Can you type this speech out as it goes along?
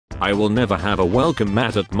I will never have a welcome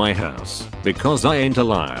mat at my house because I ain't a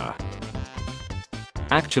liar.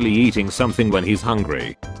 Actually eating something when he's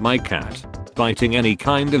hungry. My cat. Biting any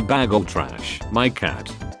kind of bag or trash. My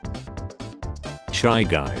cat. Shy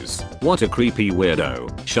guys. What a creepy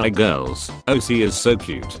weirdo. Shy girls. Oh, she is so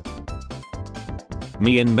cute.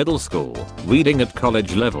 Me in middle school, reading at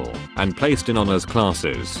college level, and placed in honors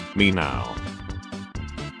classes. Me now.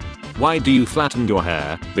 Why do you flatten your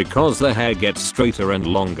hair? Because the hair gets straighter and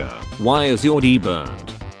longer. Why is your D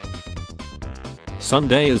burned?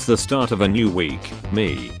 Sunday is the start of a new week.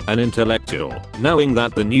 Me, an intellectual, knowing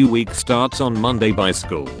that the new week starts on Monday by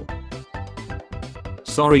school.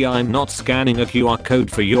 Sorry, I'm not scanning a QR code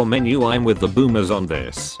for your menu, I'm with the boomers on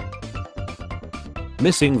this.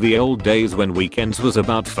 Missing the old days when weekends was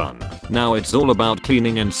about fun. Now it's all about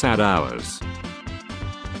cleaning and sad hours.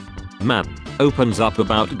 Man opens up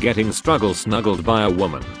about getting snuggled by a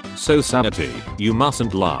woman. So sanity, you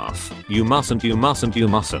mustn't laugh. You mustn't.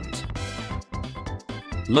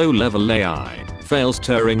 Low level AI fails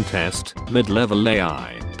Turing test. Mid level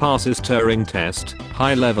AI passes Turing test.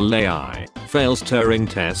 High level AI fails Turing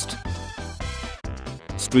test.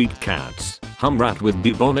 Street cats. Humrat with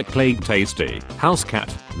bubonic plague tasty. House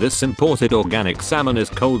cat. This imported organic salmon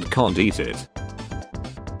is cold, can't eat it.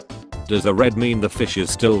 Does the red mean the fish is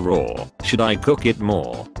still raw? Should I cook it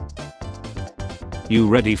more? You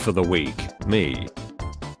ready for the week? Me.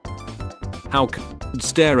 How could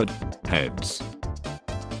stare at heads?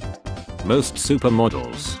 Most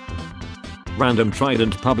supermodels. Random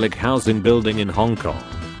Trident public housing building in Hong Kong.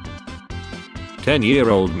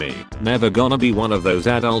 10-year-old me, never gonna be one of those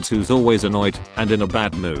adults who's always annoyed and in a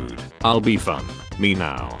bad mood. I'll be fun. Me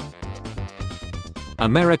now.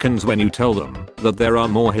 Americans when you tell them that there are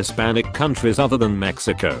more Hispanic countries other than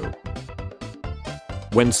Mexico.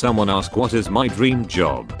 When someone asks what is my dream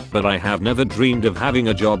job, but I have never dreamed of having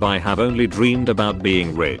a job, I have only dreamed about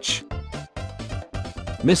being rich.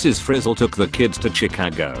 Mrs. Frizzle took the kids to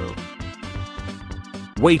Chicago.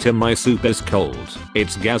 Waiter, my soup is cold.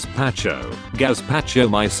 It's gazpacho. Gazpacho,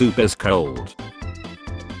 my soup is cold.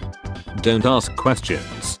 Don't ask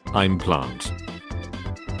questions, I'm plant.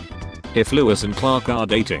 If Lewis and Clark are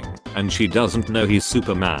dating, and she doesn't know he's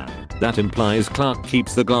Superman, that implies Clark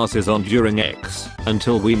keeps the glasses on during X,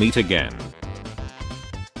 until we meet again.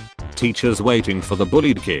 Teachers waiting for the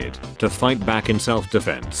bullied kid to fight back in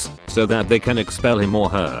self-defense, so that they can expel him or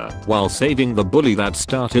her, while saving the bully that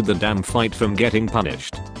started the damn fight from getting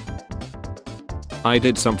punished. I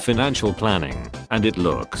did some financial planning, and it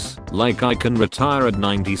looks like I can retire at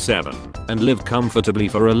 97 and live comfortably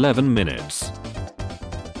for 11 minutes.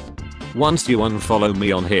 Once you unfollow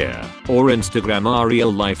me on here, or Instagram our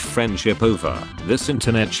real life friendship over this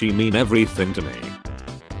internet, she mean everything to me.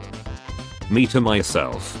 Me to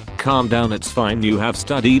myself, calm down, it's fine, you have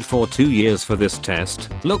studied for 2 years for this test.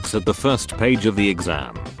 Looks at the first page of the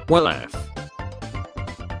exam. Well F.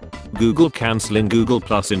 Google cancelling Google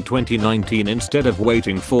Plus in 2019 instead of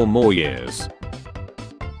waiting 4 more years.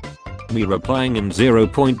 Me replying in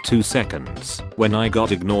 0.2 seconds when I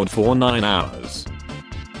got ignored for 9 hours.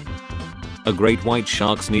 A great white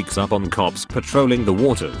shark sneaks up on cops patrolling the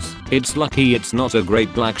waters. It's lucky it's not a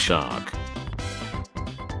great black shark.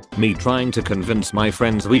 Me trying to convince my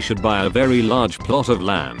friends we should buy a very large plot of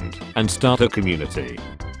land and start a community.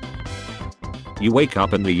 You wake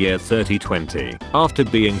up in the year 3020 after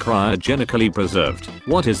being cryogenically preserved.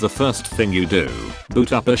 What is the first thing you do?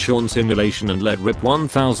 Boot up a Sean simulation and let rip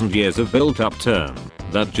 1000 years of built up term.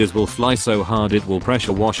 That jizz will fly so hard it will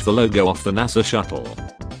pressure wash the logo off the NASA shuttle.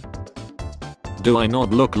 Do I not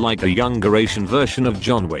look like a younger Asian version of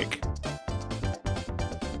John Wick?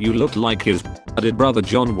 You look like his did brother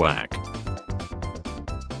John Wack.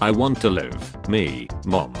 I want to live. Me,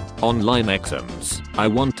 mom. Online exams. I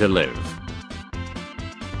want to live.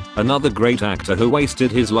 Another great actor who wasted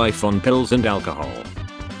his life on pills and alcohol.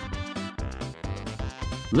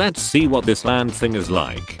 Let's see what this land thing is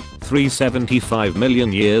like. 375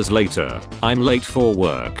 million years later, I'm late for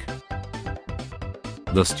work.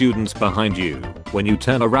 The students behind you when you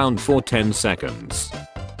turn around for 10 seconds.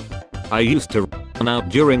 I used to run out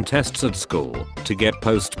during tests at school to get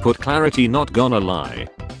post-put clarity, not gonna lie.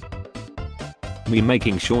 Me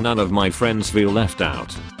making sure none of my friends feel left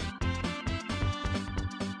out.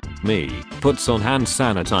 Me puts on hand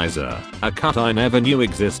sanitizer, a cut I never knew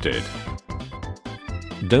existed.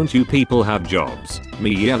 Don't you people have jobs?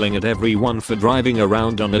 Me yelling at everyone for driving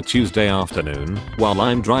around on a Tuesday afternoon while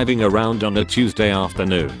I'm driving around on a Tuesday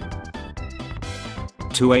afternoon.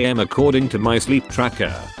 2 AM according to my sleep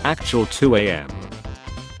tracker, actual 2 AM.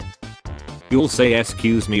 You'll say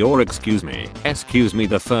excuse me or excuse me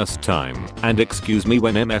the first time, and excuse me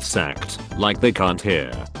when MF sacked, like they can't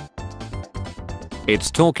hear.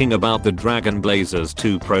 It's talking about the Dragon Blazers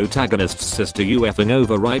 2 protagonist's sister UFing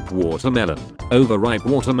overripe watermelon. Overripe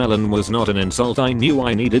watermelon was not an insult I knew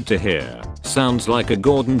I needed to hear. Sounds like a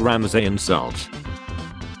Gordon Ramsay insult.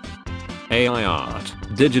 AI art,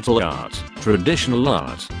 digital art, traditional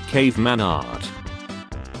art, caveman art.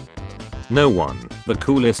 No one, the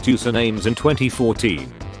coolest usernames in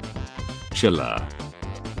 2014. Chiller.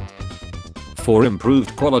 For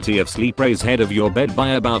improved quality of sleep, raise head of your bed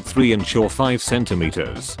by about 3 inch or 5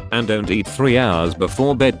 centimeters, and don't eat 3 hours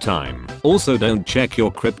before bedtime. Also don't check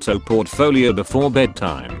your crypto portfolio before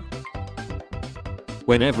bedtime.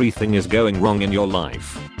 When everything is going wrong in your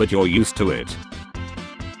life, but you're used to it.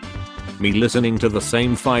 Me listening to the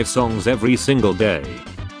same 5 songs every single day.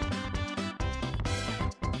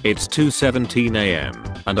 It's 2:17 AM,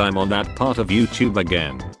 and I'm on that part of YouTube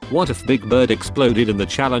again. What if Big Bird exploded in the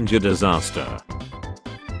Challenger disaster?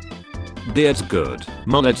 Beard's good,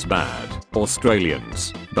 mullet's bad,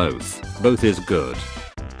 Australians, both is good.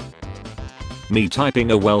 Me typing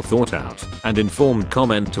a well thought out and informed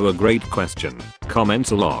comment to a great question.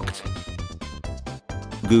 Comments locked.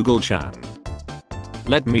 Google Chan.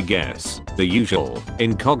 Let me guess, the usual,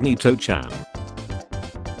 incognito Chan.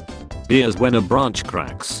 Beers when a branch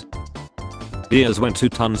cracks. Beers when 2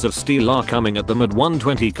 tons of steel are coming at them at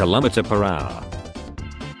 120 km/h.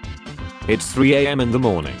 It's 3 AM in the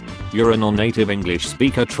morning. You're a non-native English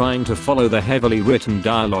speaker trying to follow the heavily written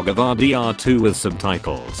dialogue of RDR2 with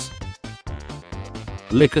subtitles.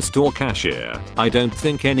 Liquor store cashier. I don't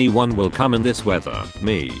think anyone will come in this weather.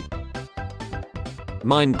 Me.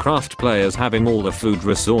 Minecraft players having all the food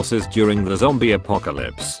resources during the zombie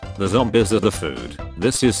apocalypse. The zombies are the food.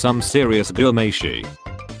 This is some serious gourmet-shi.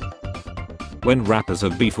 When rappers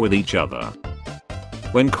have beef with each other.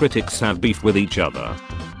 When critics have beef with each other.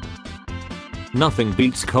 Nothing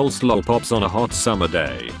beats coleslaw pops on a hot summer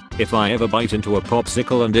day. If I ever bite into a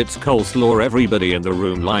popsicle and it's coleslaw, everybody in the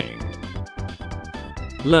room lying.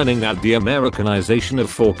 Learning that the Americanization of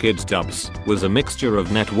 4Kids dubs was a mixture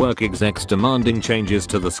of network execs demanding changes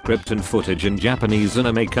to the script and footage and Japanese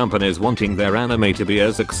anime companies wanting their anime to be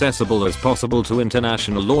as accessible as possible to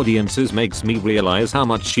international audiences makes me realize how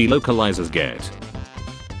much she localizers get.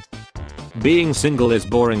 Being single is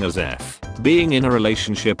boring as F. Being in a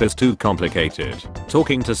relationship is too complicated.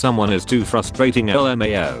 Talking to someone is too frustrating.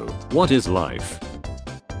 LMAO. What is life?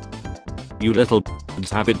 You little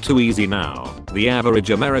have it too easy now. The average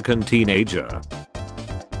American teenager.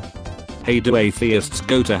 Hey, do atheists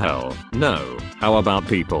go to hell? No. How about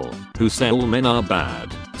people who say all men are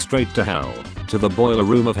bad? Straight to hell. To the boiler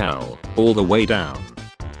room of hell. All the way down.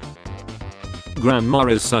 Grandma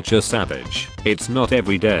is such a savage. It's not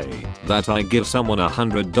every day that I give someone a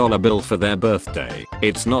 $100 bill for their birthday.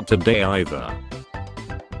 It's not today either.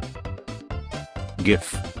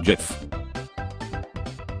 GIF.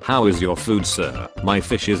 How is your food, sir? My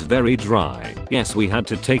fish is very dry. Yes, we had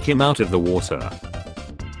to take him out of the water.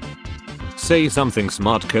 Say something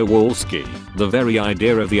smart, Kowalski. The very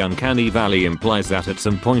idea of the uncanny valley implies that at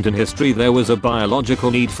some point in history there was a biological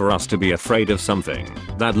need for us to be afraid of something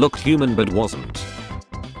that looked human but wasn't.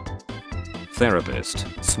 Therapist.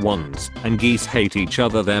 Swans and geese hate each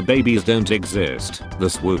other. Their babies don't exist. The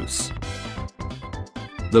swoos.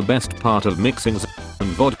 The best part of mixing and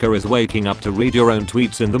vodka is waking up to read your own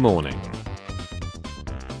tweets in the morning.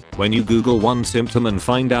 When you Google one symptom and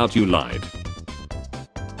find out you lied.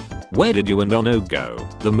 Where did you and Ono go?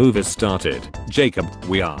 The move has started. Jacob,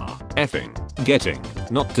 we are effing getting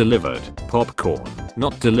not delivered. Popcorn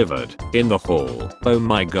not delivered in the hall. Oh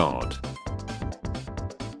my god.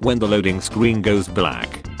 When the loading screen goes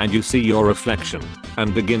black and you see your reflection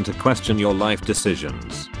and begin to question your life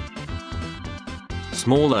decisions.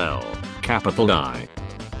 Small L, capital I.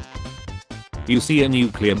 You see a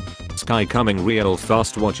nuclear sky coming real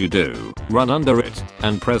fast. What you do? Run under it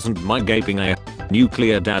and present my gaping a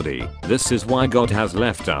nuclear daddy. This is why God has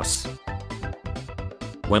left us.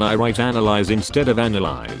 When I write analyze instead of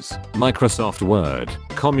analyze. Microsoft Word.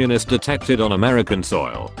 Communist detected on American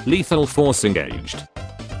soil. Lethal force engaged.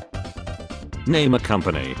 Name a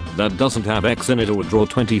company that doesn't have X in it or draw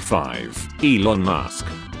 25. Elon Musk.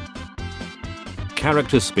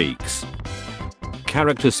 Character speaks.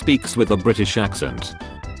 Character speaks with a British accent.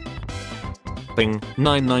 Ping,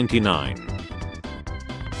 $9.99.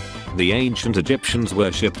 The ancient Egyptians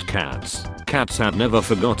worshipped cats. Cats have never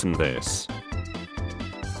forgotten this.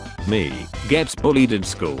 Me, gets bullied in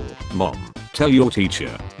school. Mom, tell your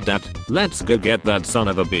teacher. Dad, let's go get that son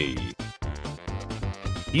of a bee.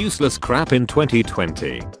 Useless crap in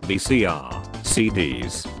 2020. VCR.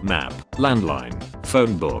 CDs, map, landline,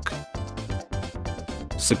 phone book.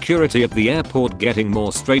 Security at the airport getting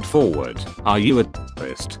more straightforward. Are you a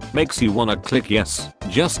tourist? Makes you wanna click yes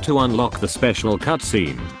just to unlock the special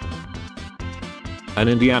cutscene. An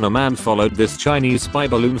Indiana man followed this Chinese spy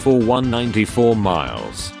balloon for 194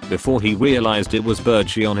 miles before he realized it was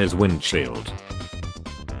Birchie on his windshield.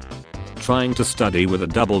 Trying to study with a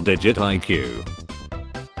double-digit IQ.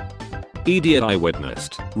 Idiot I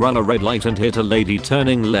witnessed. Run a red light and hit a lady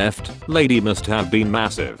turning left. Lady must have been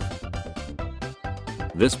massive.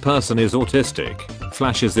 This person is autistic.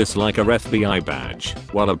 Flashes this like a FBI badge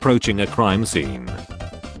while approaching a crime scene.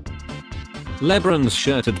 Lebron's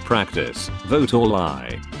shirt at practice. Vote or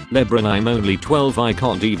lie. Lebron, I'm only 12, I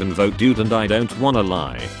can't even vote dude, and I don't wanna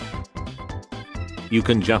lie. You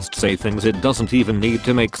can just say things, it doesn't even need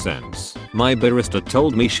to make sense. My barista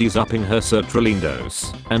told me she's upping her sertraline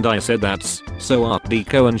dose, and I said that's so Art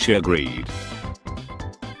Deco, and she agreed.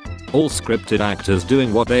 All scripted actors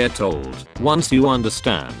doing what they are told. Once you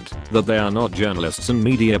understand that they are not journalists and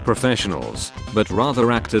media professionals, but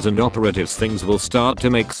rather actors and operatives, things will start to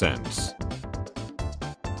make sense.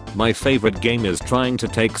 My favorite game is trying to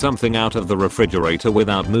take something out of the refrigerator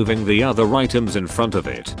without moving the other items in front of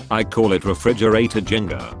it. I call it refrigerator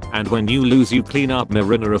Jenga, and when you lose you clean up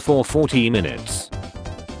marinara for 40 minutes.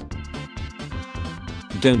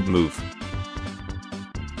 Don't move.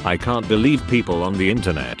 I can't believe people on the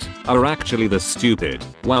internet are actually this stupid.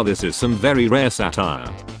 Wow, this is some very rare satire.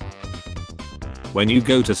 When you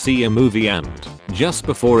go to see a movie and just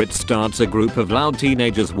before it starts a group of loud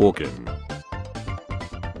teenagers walk in.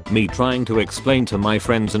 Me trying to explain to my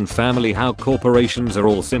friends and family how corporations are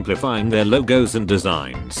all simplifying their logos and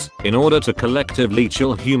designs in order to collectively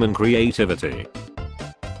chill human creativity.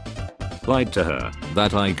 Lied to her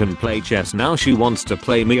that I can play chess, now she wants to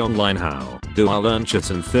play me online. How do I learn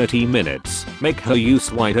chess in 30 minutes? Make her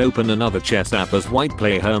use White, open another chess app as White,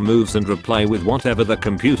 play her moves and reply with whatever the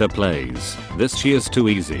computer plays. This she is too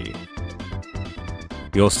easy.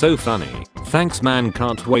 You're so funny. Thanks man,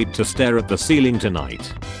 can't wait to stare at the ceiling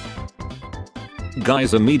tonight.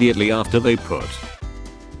 Guys immediately after they put.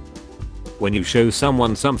 When you show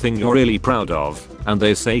someone something you're really proud of, and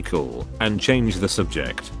they say cool, and change the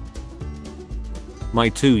subject. My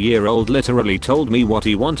 2-year-old literally told me what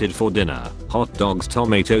he wanted for dinner. Hot dogs,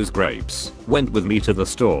 tomatoes, grapes. Went with me to the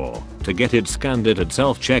store to get it scanned. It at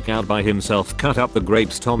self-checkout by himself, cut up the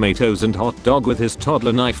grapes, tomatoes and hot dog with his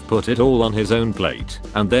toddler knife, put it all on his own plate,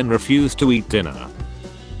 and then refused to eat dinner.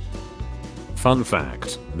 Fun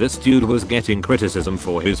fact, this dude was getting criticism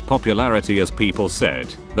for his popularity as people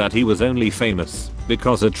said that he was only famous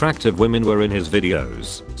because attractive women were in his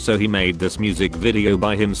videos, so he made this music video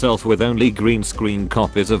by himself with only green screen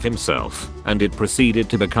copies of himself, and it proceeded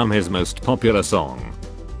to become his most popular song.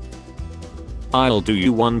 I'll do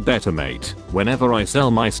you one better mate. Whenever I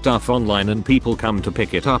sell my stuff online and people come to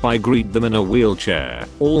pick it up, I greet them in a wheelchair.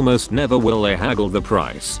 Almost never will they haggle the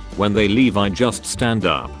price. When they leave I just stand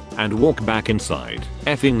up and walk back inside.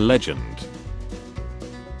 Effing legend.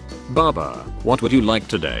 Barber, what would you like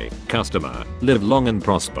today? Customer, live long and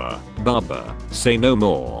prosper. Barber, say no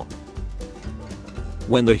more.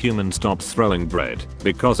 When the human stops throwing bread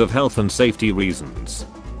because of health and safety reasons.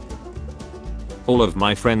 All of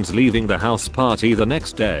my friends leaving the house party the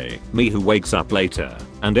next day, me who wakes up later,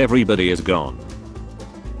 and everybody is gone.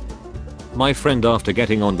 My friend, after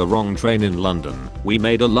getting on the wrong train in London, we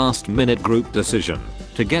made a last minute group decision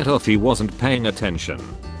to get off. He wasn't paying attention.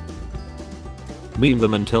 Meme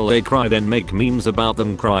them until they cry, then make memes about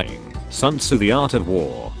them crying. Sun Tzu, the art of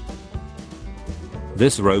war.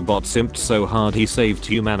 This robot simped so hard he saved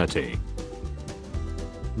humanity.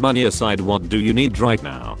 Money aside, what do you need right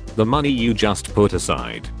now? The money you just put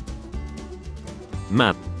aside.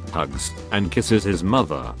 Matt hugs and kisses his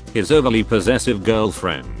mother, his overly possessive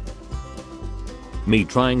girlfriend. Me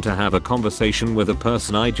trying to have a conversation with a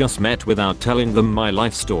person I just met without telling them my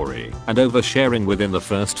life story and oversharing within the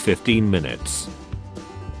first 15 minutes.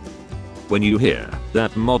 When you hear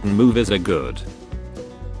that modern movies are good.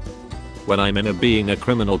 When I'm in a being a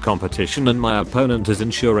criminal competition and my opponent is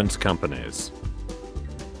insurance companies.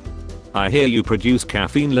 I hear you produce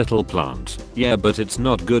caffeine, little plant. Yeah, but it's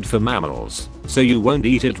not good for mammals, so you won't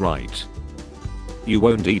eat it, right? You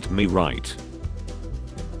won't eat me, right?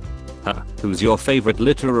 Huh, who's your favorite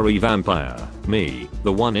literary vampire? Me,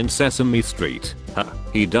 the one in Sesame Street. Huh,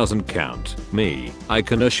 he doesn't count. Me, I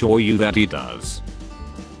can assure you that he does.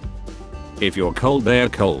 If you're cold, they're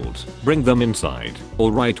cold. Bring them inside.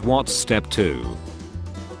 Alright, what's step 2?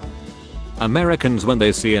 Americans, when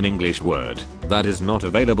they see an English word that is not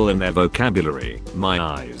available in their vocabulary, my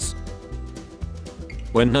eyes.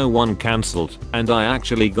 when no one cancelled and I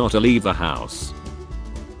actually got to leave the house.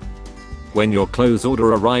 When your clothes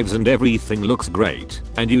order arrives and everything looks great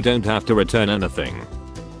and you don't have to return anything.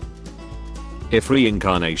 If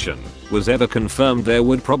reincarnation was ever confirmed, there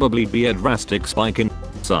would probably be a drastic spike in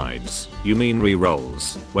sides. You mean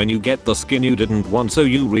re-rolls, when you get the skin you didn't want so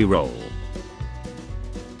you re-roll.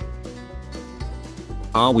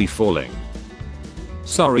 Are we falling?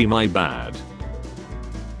 Sorry, my bad.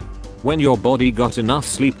 When your body got enough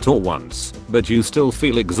sleep to once, but you still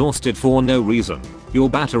feel exhausted for no reason. Your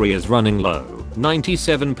battery is running low,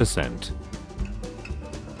 97%.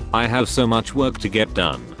 I have so much work to get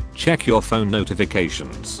done. Check your phone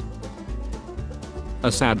notifications.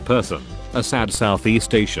 A sad person, a sad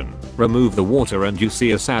Southeast Asian. Remove the water and you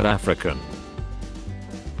see a sad African.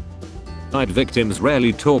 Night victims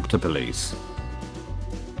rarely talk to police.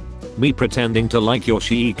 Me pretending to like your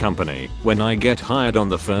Yoshi company when I get hired on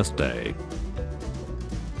the first day.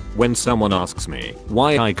 When someone asks me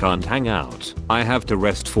why I can't hang out, I have to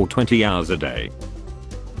rest for 20 hours a day.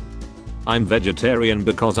 I'm vegetarian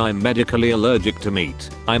because I'm medically allergic to meat.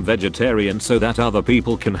 I'm vegetarian so that other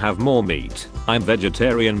people can have more meat. I'm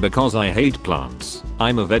vegetarian because I hate plants.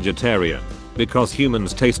 I'm a vegetarian because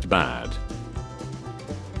humans taste bad.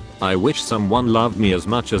 I wish someone loved me as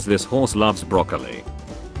much as this horse loves broccoli.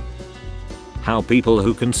 How people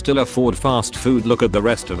who can still afford fast food look at the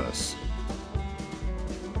rest of us.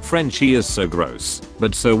 Frenchie is so gross,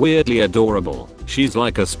 but so weirdly adorable. She's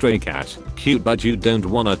like a stray cat, cute but you don't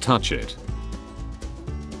wanna touch it.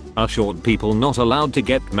 Are short people not allowed to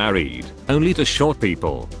get married? Only to short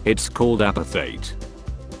people. It's called apathate.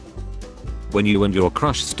 When you and your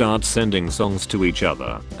crush start sending songs to each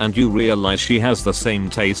other, and you realize she has the same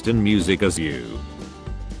taste in music as you.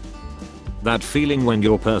 That feeling when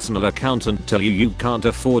your personal accountant tell you can't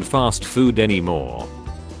afford fast food anymore.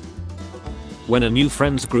 When a new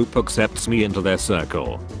friends group accepts me into their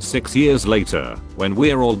circle, 6 years later, when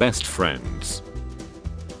we're all best friends.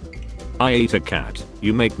 I ate a cat,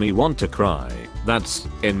 you make me want to cry. That's,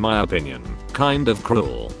 in my opinion, kind of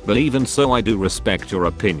cruel, but even so I do respect your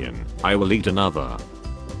opinion. I will eat another.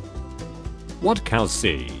 What cows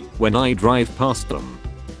see when I drive past them?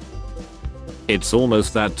 It's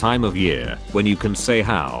almost that time of year when you can say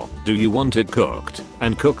how do you want it cooked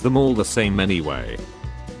and cook them all the same anyway.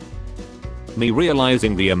 Me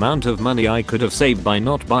realizing the amount of money I could have saved by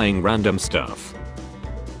not buying random stuff.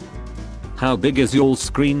 How big is your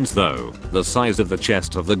screens though? The size of the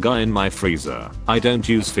chest of the guy in my freezer. I don't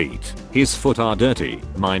use feet. His foot are dirty.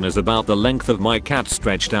 Mine is about the length of my cat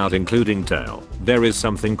stretched out including tail. There is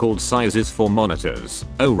something called sizes for monitors.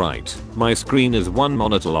 Oh right, my screen is 1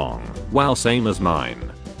 monitor long. Wow, same as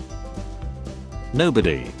mine.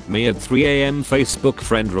 Nobody. Me at 3 AM Facebook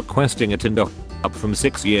friend requesting a Tinder up from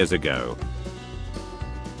 6 years ago.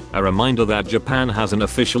 A reminder that Japan has an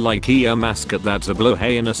official IKEA mascot that's a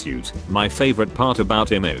blowhay in a suit. My favorite part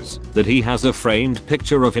about him is that he has a framed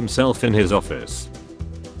picture of himself in his office.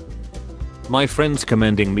 My friends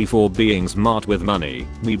commending me for being smart with money,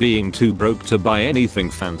 me being too broke to buy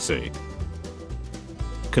anything fancy.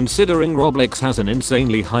 Considering Roblox has an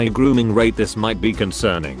insanely high grooming rate, this might be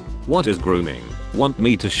concerning. What is grooming? Want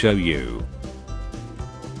me to show you?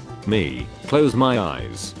 Me. Close my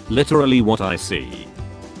eyes. Literally what I see.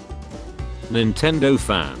 Nintendo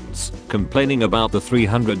fans complaining about the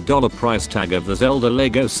 $300 price tag of the Zelda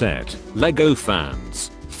Lego set. Lego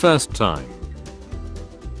fans. First time.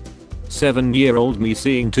 7-year-old me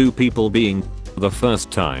seeing 2 people being the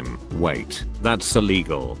first time. Wait, that's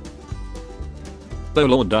illegal. Oh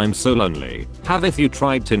Lord, I'm so lonely. Haveth you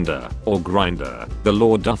tried Tinder or Grindr? The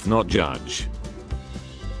Lord doth not judge.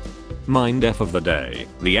 Mind F of the day.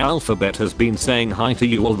 The alphabet has been saying hi to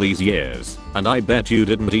you all these years, and I bet you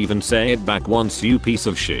didn't even say it back once, you piece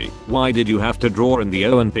of shit. Why did you have to draw in the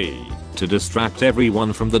O and P to distract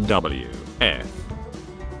everyone from the W, F?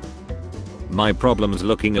 My problems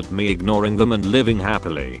looking at me, ignoring them and living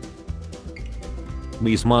happily.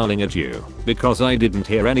 Me smiling at you because I didn't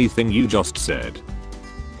hear anything you just said.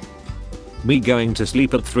 Me going to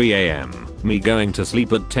sleep at 3 AM. Me going to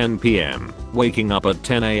sleep at 10 PM. Waking up at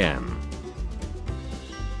 10 AM.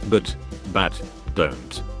 But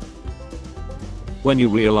don't. When you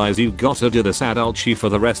realize you gotta do this adult shit for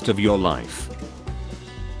the rest of your life.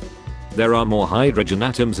 There are more hydrogen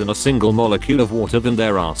atoms in a single molecule of water than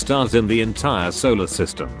there are stars in the entire solar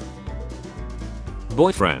system.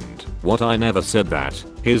 Boyfriend. What, I never said that.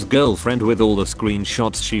 His girlfriend with all the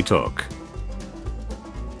screenshots she took.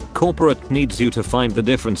 Corporate needs you to find the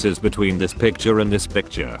differences between this picture and this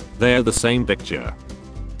picture. They're the same picture.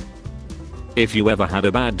 If you ever had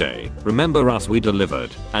a bad day, remember us, we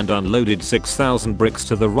delivered and unloaded 6,000 bricks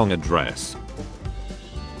to the wrong address.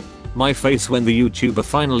 My face when the YouTuber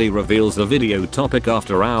finally reveals the video topic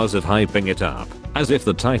after hours of hyping it up, as if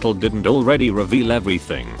the title didn't already reveal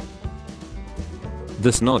everything.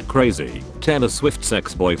 This not crazy, Taylor Swift's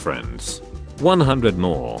ex-boyfriends. 100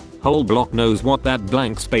 more, whole block knows what that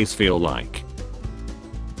blank space feel like.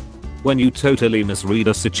 When you totally misread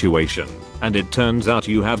a situation, and it turns out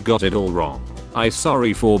you have got it all wrong.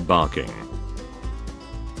 Sorry for barking.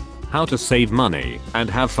 How to save money and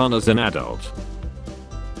have fun as an adult.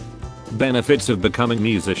 Benefits of becoming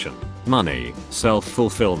musician. Money,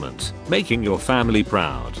 self-fulfillment, making your family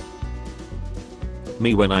proud.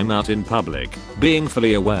 Me when I'm out in public, being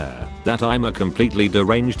fully aware that I'm a completely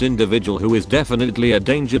deranged individual who is definitely a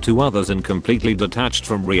danger to others and completely detached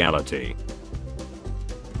from reality.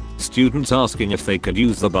 Students asking if they could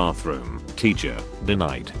use the bathroom, teacher,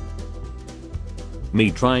 denied. Me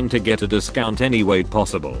trying to get a discount any way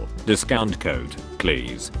possible, discount code,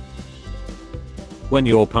 please. When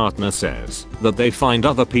your partner says that they find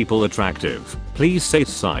other people attractive, please say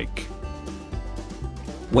psych.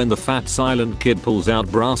 When the fat silent kid pulls out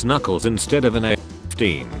brass knuckles instead of an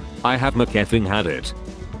A15, I have McEffing had it.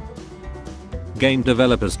 Game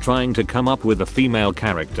developers trying to come up with a female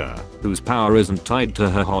character whose power isn't tied to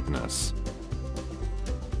her hotness.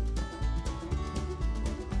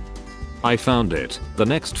 I found it, the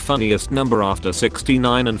next funniest number after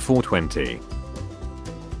 69 and 420.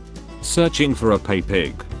 Searching for a pay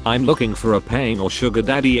pig. I'm looking for a paying or sugar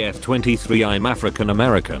daddy. F23. I'm African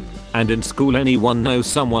American. And in school anyone knows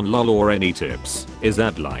someone lol or any tips. Is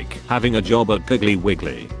that like having a job at Piggly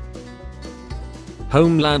Wiggly?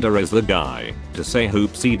 Homelander is the guy to say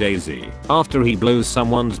hoopsie daisy after he blows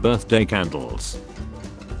someone's birthday candles.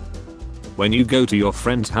 When you go to your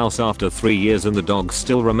friend's house after 3 years and the dog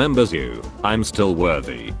still remembers you, I'm still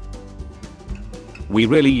worthy. We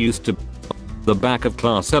really used to the back of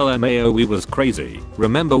class LMAO. We was crazy.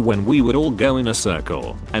 Remember when we would all go in a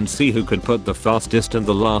circle and see who could put the fastest, and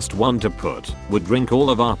the last one to put would drink all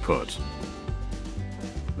of our put.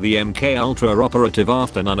 The MK Ultra operative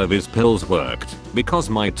after none of his pills worked because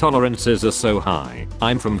my tolerances are so high.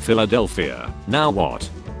 I'm from Philadelphia. Now what?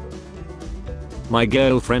 My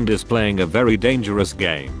girlfriend is playing a very dangerous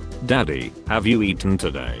game. Daddy, have you eaten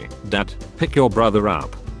today? Dad, pick your brother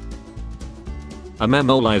up. A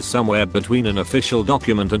memo lies somewhere between an official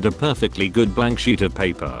document and a perfectly good blank sheet of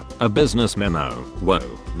paper. A business memo.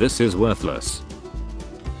 Whoa, this is worthless.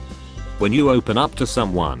 When you open up to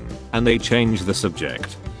someone and they change the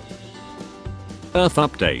subject. Earth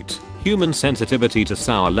update. Human sensitivity to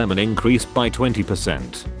sour lemon increased by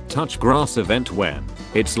 20%. Touch grass event when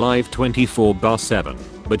it's live 24/7,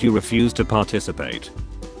 but you refuse to participate.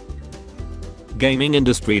 Gaming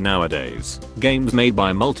industry nowadays. Games made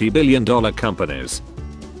by multi-billion-dollar companies.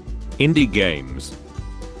 Indie games.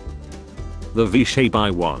 The V-shape I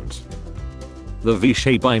want. The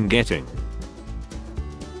V-shape I'm getting.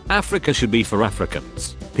 Africa should be for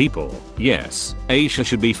Africans. People, yes. Asia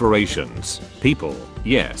should be for Asians. People,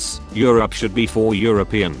 yes. Europe should be for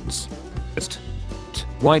Europeans.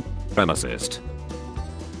 White supremacist.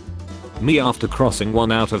 Me after crossing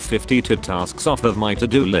 1 out of 52 tasks off of my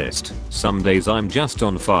to-do list. Some days I'm just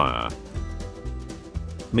on fire.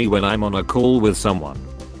 Me when I'm on a call with someone.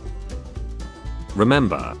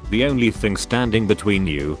 Remember, the only thing standing between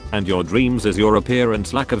you and your dreams is your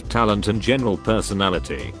appearance, lack of talent, and general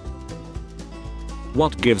personality.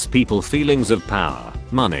 What gives people feelings of power,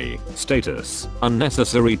 money, status,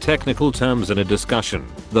 unnecessary technical terms in a discussion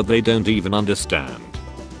that they don't even understand?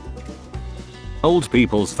 Old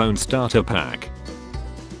people's phone starter pack.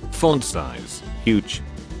 Font size, huge.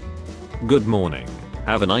 Good morning,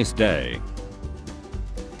 have a nice day.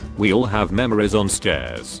 We all have memories on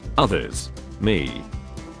stairs, others, me.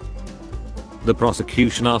 The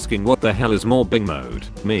prosecution asking what the hell is mobbing mode,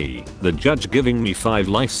 me. The judge giving me 5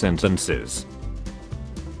 life sentences.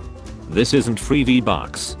 This isn't free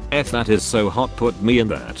V-Bucks, F that is so hot, put me in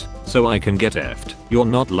that, so I can get F'd, you're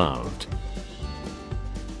not loved.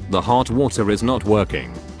 The hot water is not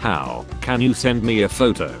working, how can you send me a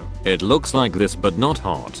photo? It looks like this but not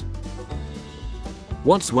hot.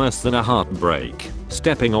 What's worse than a heartbreak?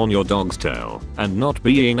 Stepping on your dog's tail and not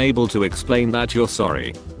being able to explain that you're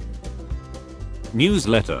sorry.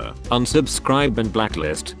 Newsletter, unsubscribe and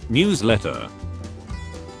blacklist, newsletter.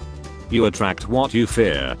 You attract what you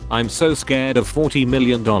fear. I'm so scared of $40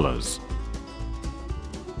 million.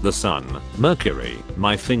 The sun, Mercury,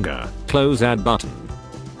 my finger, close add button.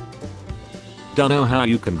 Dunno how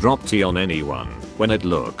you can drop tea on anyone when it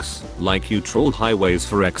looks like you troll highways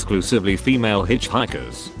for exclusively female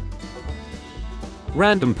hitchhikers.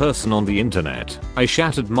 Random person on the internet. I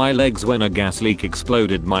shattered my legs when a gas leak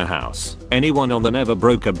exploded my house. Anyone on the never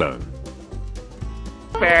broke a bone?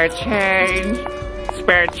 Spare change.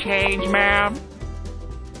 Spare change, ma'am.